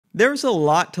There's a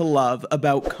lot to love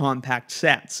about compact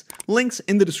sets. Links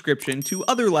in the description to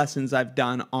other lessons I've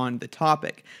done on the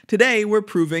topic. Today we're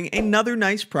proving another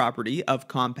nice property of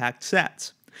compact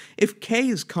sets. If K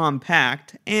is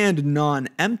compact and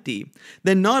non-empty,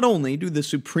 then not only do the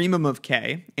supremum of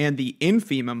K and the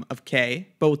infimum of K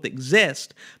both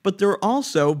exist, but they're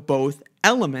also both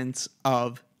elements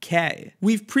of K.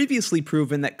 We've previously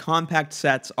proven that compact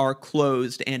sets are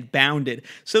closed and bounded,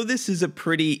 so this is a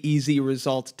pretty easy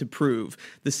result to prove.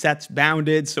 The set's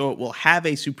bounded, so it will have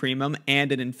a supremum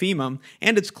and an infimum,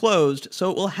 and it's closed,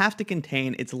 so it will have to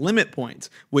contain its limit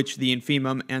points, which the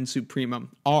infimum and supremum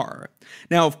are.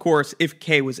 Now, of course, if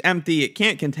K was empty, it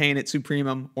can't contain its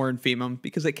supremum or infimum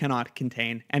because it cannot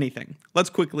contain anything. Let's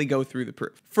quickly go through the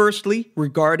proof. Firstly,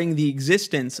 regarding the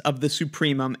existence of the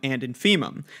supremum and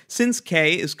infimum. Since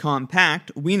K is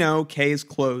compact, we know K is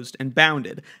closed and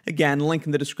bounded. Again, link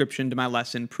in the description to my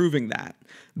lesson proving that.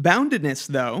 Boundedness,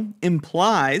 though,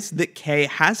 implies that K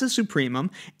has a supremum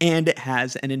and it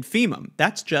has an infimum.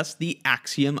 That's just the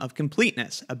axiom of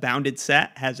completeness. A bounded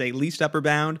set has a least upper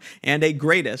bound and a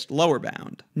greatest lower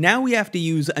bound. Now we have to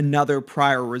use another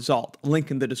prior result,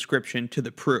 link in the description to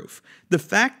the proof. The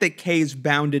fact that K is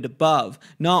bounded above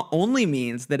not only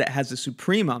means that it has a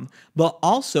supremum, but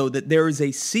also that there is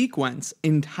a sequence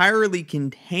entirely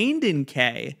contained in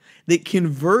K that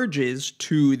converges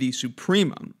to the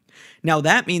supremum. Now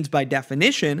that means by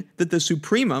definition that the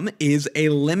supremum is a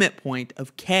limit point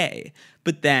of K,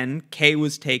 but then K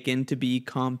was taken to be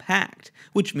compact,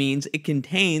 which means it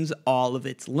contains all of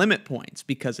its limit points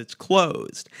because it's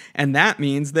closed, and that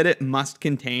means that it must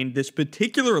contain this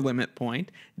particular limit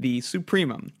point, the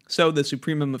supremum. So the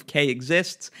supremum of K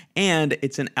exists, and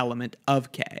it's an element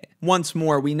of K. Once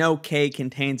more, we know K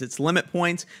contains its limit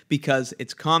points because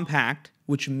it's compact,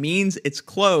 which means it's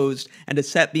closed, and a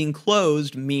set being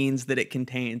closed means that it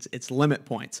contains its limit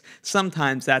points.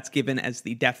 Sometimes that's given as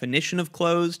the definition of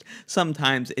closed,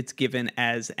 sometimes it's given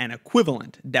as an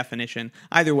equivalent definition.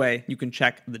 Either way, you can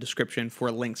check the description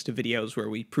for links to videos where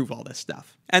we prove all this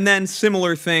stuff. And then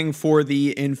similar thing for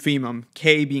the infimum.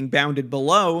 K being bounded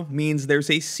below means there's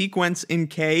a sequence in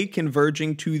K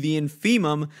converging to the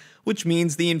infimum, which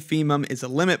means the infimum is a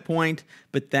limit point,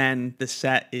 but then the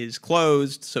set is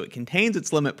closed, so it contains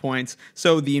its limit points,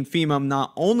 so the infimum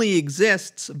not only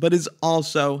exists, but is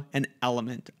also an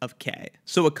element of K.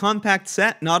 So a compact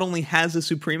set not only has a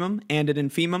supremum and an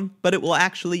infimum, but it will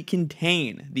actually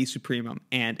contain the supremum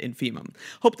and infimum.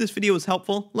 Hope this video was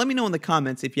helpful. Let me know in the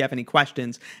comments if you have any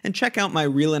questions, and check out my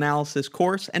real analysis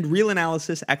course and real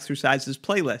analysis exercises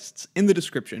playlists in the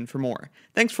description for more.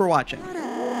 Thanks for watching.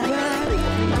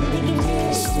 I'm thinking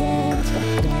distant,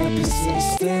 more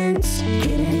persistent.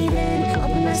 Couldn't even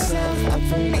open myself up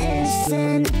for an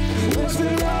instant. What's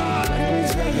the law?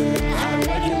 It's regular. I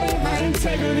regulate my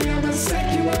integrity. I'm a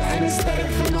secular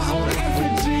anesthetic from my own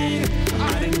effigy.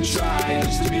 I didn't try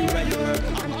just to be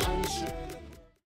regular.